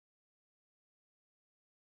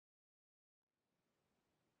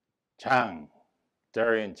Chang,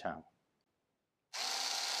 Darian Chang.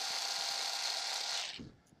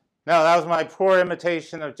 No, that was my poor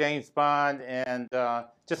imitation of James Bond, and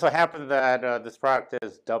just so happened that this product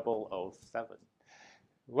is 007.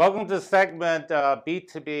 Welcome to the segment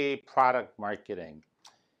B2B product marketing.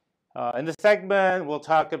 In this segment, we'll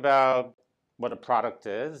talk about what a product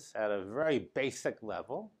is at a very basic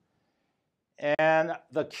level. And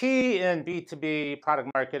the key in B2B product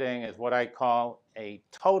marketing is what I call a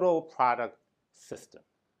total product system.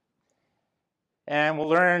 And we'll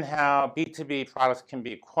learn how B2B products can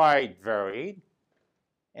be quite varied.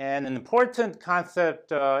 And an important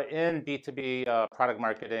concept in B2B product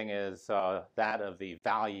marketing is that of the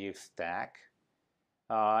value stack.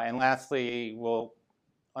 And lastly, we'll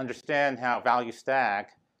understand how value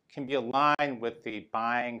stack can be aligned with the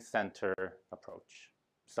buying center approach.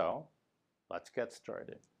 So let's get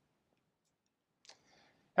started.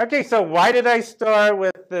 Okay, so why did I start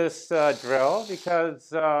with this drill? Because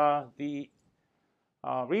the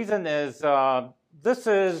reason is this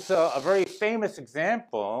is a very famous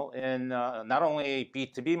example in not only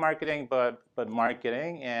B2B marketing, but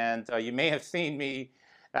marketing. And you may have seen me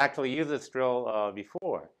actually use this drill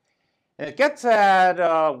before. And it gets at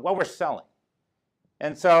what we're selling.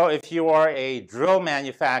 And so if you are a drill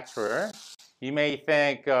manufacturer, you may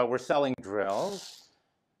think we're selling drills.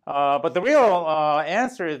 But the real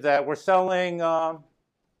answer is that we're selling,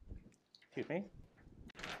 excuse me,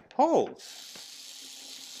 holes.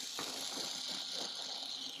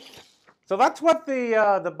 So that's what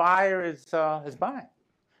the buyer is buying.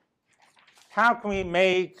 How can we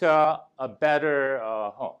make a better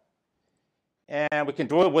hole? And we can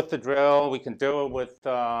do it with the drill. We can do it with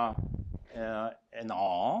an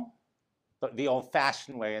awl, but the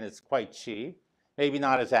old-fashioned way, and it's quite cheap. Maybe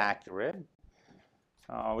not as accurate.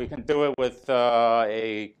 We can do it with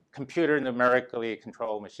a computer numerically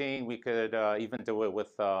controlled machine. We could even do it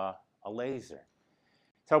with a laser.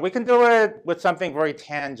 So we can do it with something very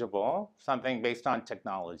tangible, something based on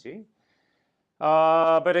technology.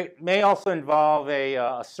 But it may also involve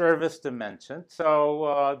a service dimension.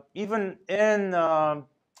 So even in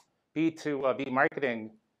B2B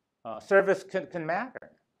marketing, service can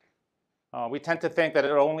matter. We tend to think that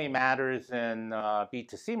it only matters in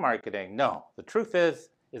B2C marketing. No, the truth is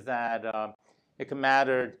that it can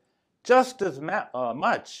matter just as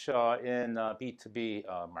much in B2B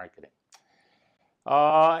marketing.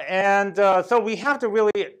 So we have to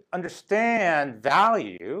really understand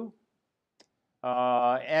value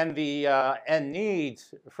and the end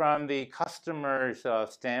needs from the customer's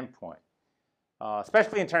standpoint,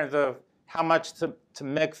 especially in terms of how much to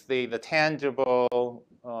mix the tangible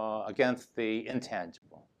against the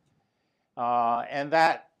intangible. And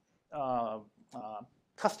that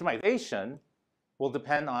customization will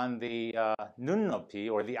depend on the 눈높이,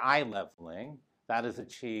 or the eye leveling, that is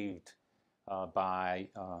achieved by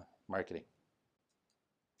marketing.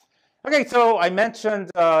 Okay, so I mentioned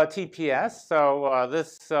TPS. So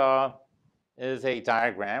this is a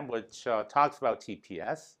diagram which talks about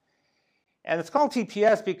TPS. And it's called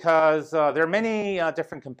TPS because there are many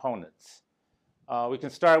different components. We can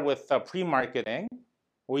start with pre-marketing,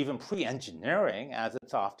 or even pre-engineering, as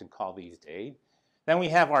it's often called these days. Then we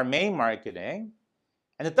have our main marketing,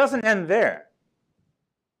 and it doesn't end there.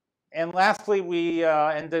 And lastly, we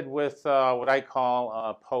ended with what I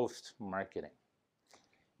call post-marketing.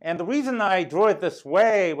 And the reason I drew it this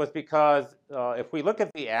way was because if we look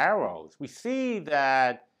at the arrows, we see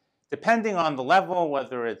that depending on the level,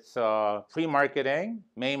 whether it's pre-marketing,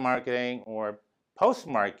 main marketing, or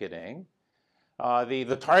post-marketing,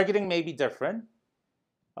 the targeting may be different.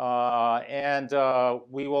 And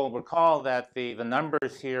we will recall that the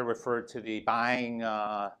numbers here refer to the buying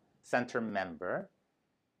center member.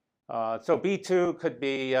 So B2 could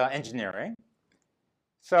be engineering.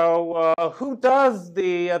 So who does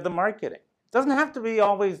the marketing? It doesn't have to be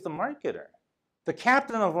always the marketer. The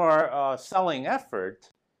captain of our selling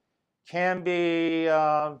effort can be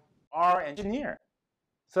our engineer.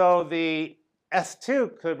 So the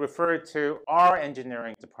S2 could refer to our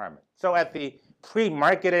engineering department. So at the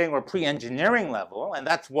pre-marketing or pre-engineering level, and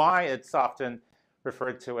that's why it's often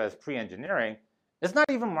referred to as pre-engineering, it's not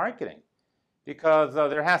even marketing, because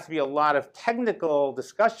there has to be a lot of technical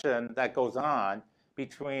discussion that goes on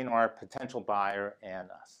between our potential buyer and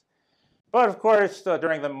us. But of course,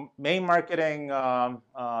 during the main marketing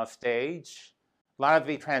stage, a lot of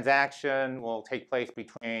the transaction will take place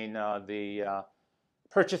between the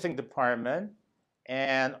purchasing department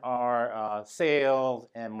and our sales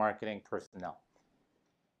and marketing personnel.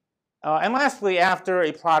 And lastly, after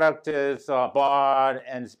a product is bought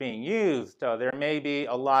and is being used, there may be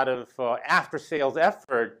a lot of after-sales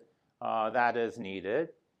effort that is needed.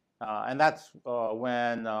 And that's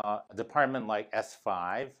when a department like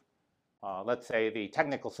S5, let's say the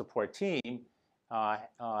technical support team,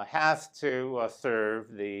 has to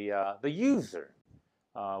serve the user,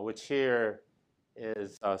 which here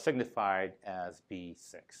is signified as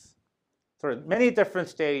B6. So many different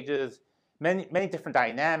stages, many different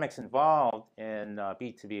dynamics involved in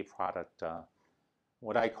B2B product,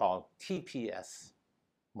 what I call TPS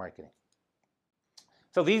marketing.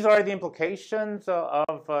 So these are the implications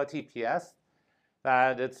of TPS,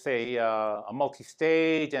 that it's a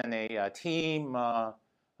multi-stage and a team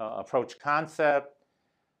approach concept,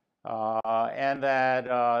 and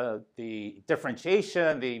that the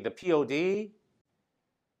differentiation, the POD,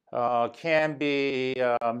 can be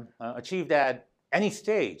achieved at any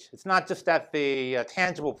stage. It's not just at the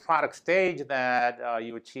tangible product stage that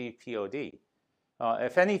you achieve POD.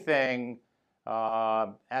 If anything,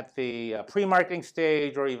 at the pre-marketing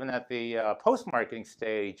stage or even at the post-marketing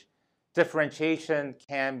stage, differentiation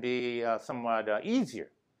can be somewhat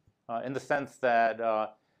easier in the sense that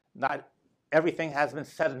not everything has been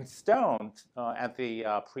set in stone at the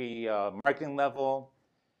pre-marketing level.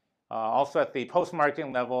 Also at the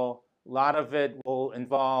post-marketing level, a lot of it will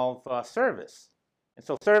involve service. And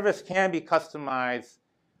so service can be customized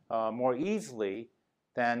more easily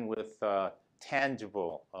than with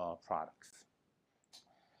tangible products.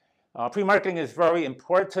 Pre-marketing is very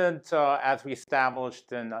important, as we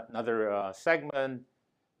established in another segment,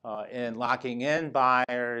 in locking in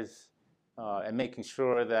buyers and making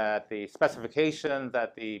sure that the specification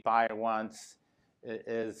that the buyer wants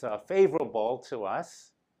is favorable to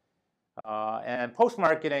us. And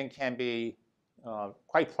post-marketing can be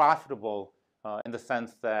quite profitable in the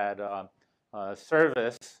sense that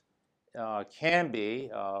service can be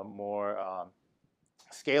more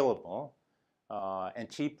scalable and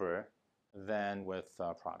cheaper than with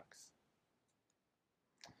products.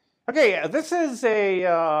 Okay, this is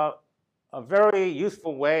a very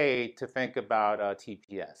useful way to think about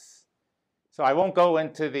TPS. So I won't go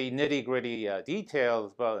into the nitty-gritty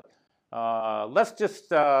details, but let's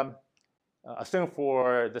just assume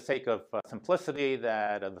for the sake of simplicity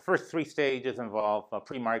that the first 3 stages involve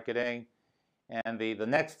pre-marketing, and the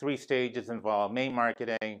next 3 stages involve main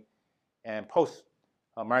marketing, and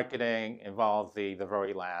post-marketing involves the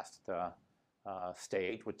very last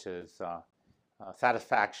stage, which is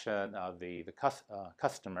satisfaction of the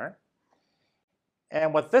customer.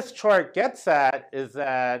 And what this chart gets at is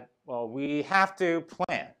that, well, we have to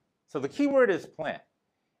plan. So the key word is plan.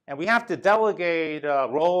 And we have to delegate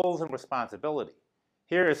roles and responsibility.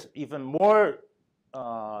 Here is even more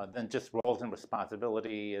than just roles and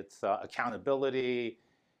responsibility. It's accountability.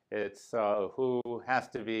 It's who has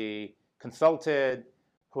to be consulted,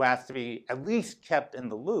 who has to be at least kept in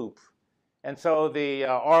the loop. And so the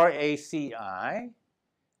RACI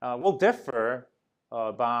will differ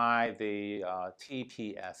by the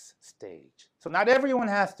TPS stage. So not everyone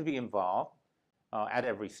has to be involved at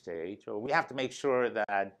every stage. We have to make sure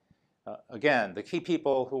that, again, the key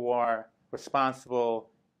people who are responsible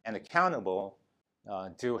and accountable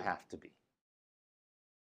do have to be.